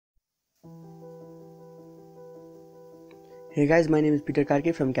Hey guys, my name is Peter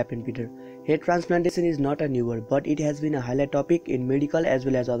Karke from Captain Peter. Head transplantation is not a new word, but it has been a highlight topic in medical as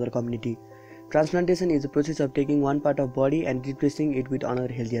well as other community. Transplantation is the process of taking one part of body and replacing it with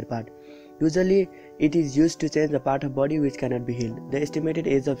another healthier part. Usually, it is used to change the part of body which cannot be healed. The estimated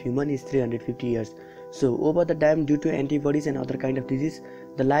age of human is 350 years. So, over the time, due to antibodies and other kind of disease,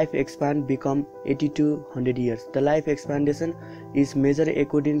 the life expand become 80 to 100 years. The life expectancy is measured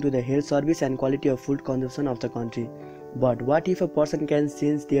according to the health service and quality of food consumption of the country. But what if a person can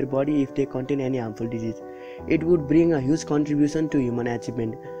change their body if they contain any harmful disease? It would bring a huge contribution to human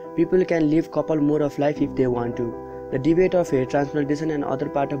achievement. People can live couple more of life if they want to. The debate of hair transplantation and other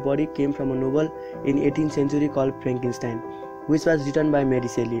part of body came from a novel in 18th century called Frankenstein, which was written by Mary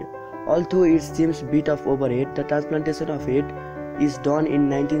Shelley. Although it seems bit of overhead, the transplantation of head is done in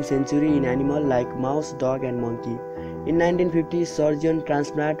 19th century in animals like mouse, dog and monkey. In 1950, surgeon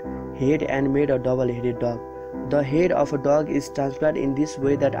transplant head and made a double-headed dog. The head of a dog is transplanted in this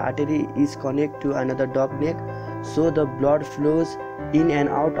way that artery is connected to another dog neck, so the blood flows in and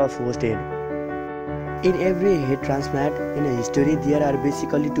out of host head. In every head transplant in a history, there are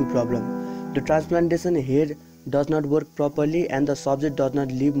basically two problems. The transplantation head does not work properly and the subject does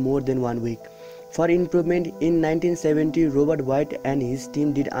not live more than 1 week. For improvement, in 1970, Robert White and his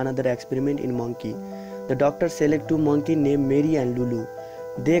team did another experiment in monkey. The doctor selected two monkeys named Mary and Lulu.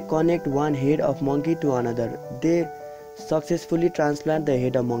 They connect one head of monkey to another. They successfully transplant the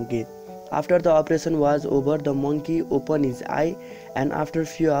head of monkey. After the operation was over, the monkey opened his eye and after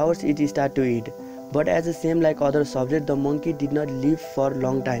few hours it started to eat. But as the same like other subjects, the monkey did not live for a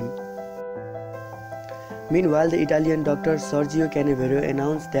long time. Meanwhile, the Italian doctor Sergio Canavero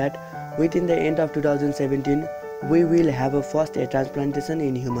announced that within the end of 2017, we will have a first head transplantation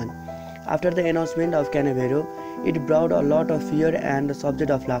in human. After the announcement of Canavero, it brought a lot of fear and a subject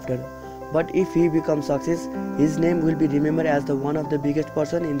of laughter. But if he becomes success, his name will be remembered as the one of the biggest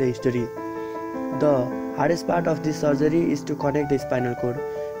person in the history. The hardest part of this surgery is to connect the spinal cord,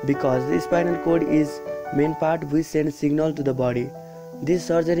 because the spinal cord is main part which sends signal to the body. This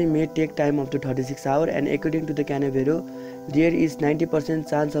surgery may take time up to 36 hours, and according to the Canavero, there is 90%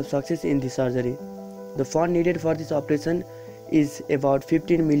 chance of success in this surgery. The fund needed for this operation is about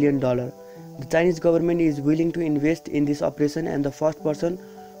 $15 million. The Chinese government is willing to invest in this operation, and the first person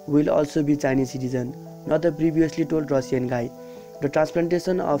will also be Chinese citizen, not the previously told Russian guy. The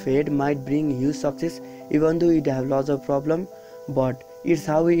transplantation of head might bring huge success even though it have lots of problem, but it's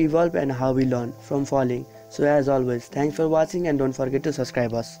how we evolve and how we learn from falling. So as always, thanks for watching and don't forget to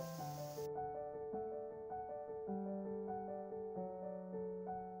subscribe us.